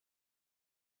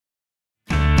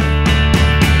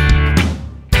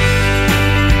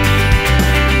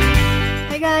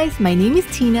my name is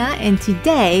Tina and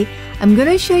today I'm going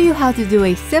to show you how to do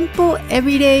a simple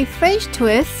everyday French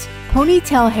twist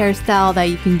ponytail hairstyle that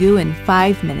you can do in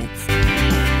 5 minutes.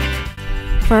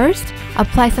 First,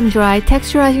 apply some dry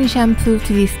texturizing shampoo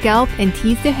to the scalp and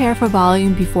tease the hair for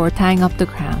volume before tying up the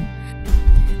crown.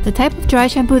 The type of dry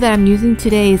shampoo that I'm using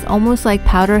today is almost like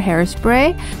powder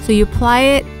hairspray, so you apply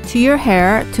it to your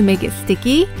hair to make it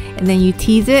sticky and then you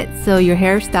tease it so your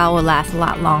hairstyle will last a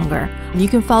lot longer. You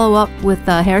can follow up with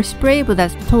hairspray, but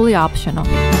that's totally optional.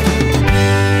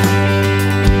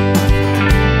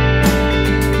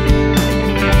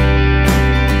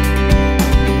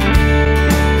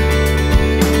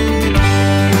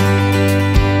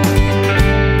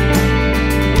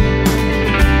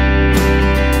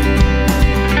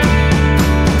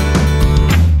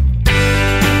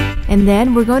 And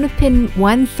then we're going to pin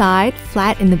one side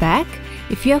flat in the back.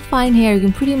 If you have fine hair, you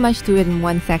can pretty much do it in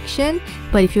one section.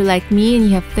 But if you're like me and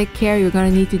you have thick hair, you're going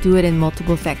to need to do it in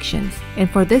multiple sections. And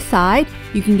for this side,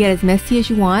 you can get as messy as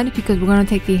you want because we're going to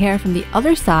take the hair from the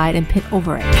other side and pin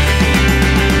over it.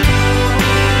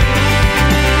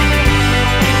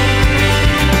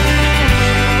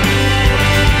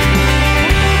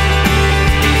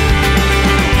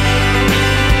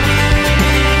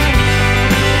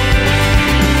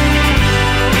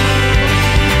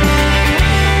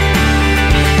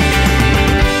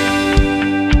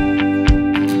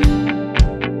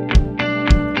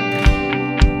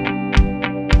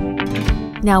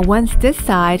 Now once this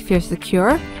side feels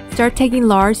secure, start taking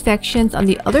large sections on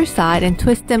the other side and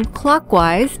twist them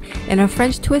clockwise in a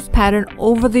French twist pattern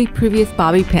over the previous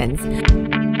bobby pins.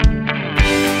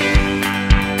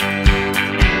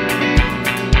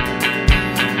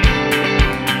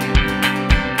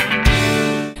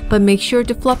 But make sure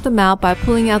to fluff them out by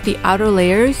pulling out the outer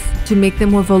layers to make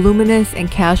them more voluminous and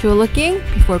casual looking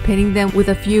before pinning them with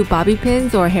a few bobby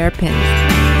pins or hairpins.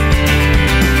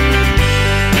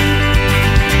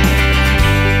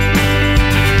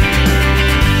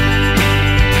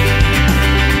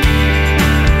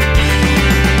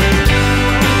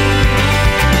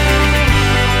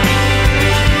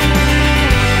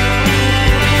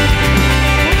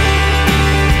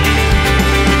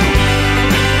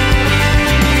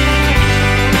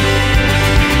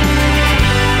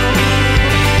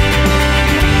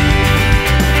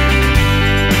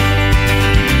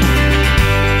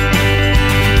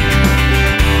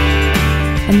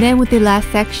 And then with the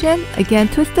last section, again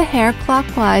twist the hair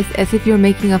clockwise as if you're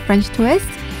making a French twist,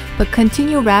 but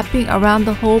continue wrapping around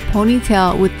the whole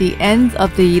ponytail with the ends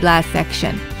of the last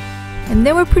section. And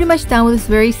then we're pretty much done with this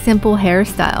very simple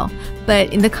hairstyle.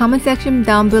 But in the comment section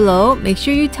down below, make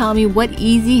sure you tell me what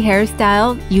easy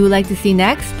hairstyle you would like to see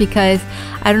next, because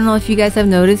I don't know if you guys have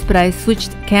noticed, but I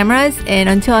switched cameras and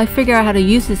until I figure out how to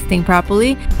use this thing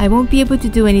properly, I won't be able to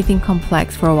do anything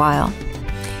complex for a while.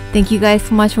 Thank you guys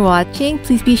so much for watching.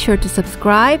 Please be sure to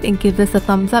subscribe and give us a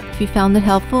thumbs up if you found it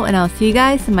helpful, and I'll see you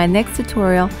guys in my next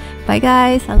tutorial. Bye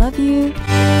guys, I love you.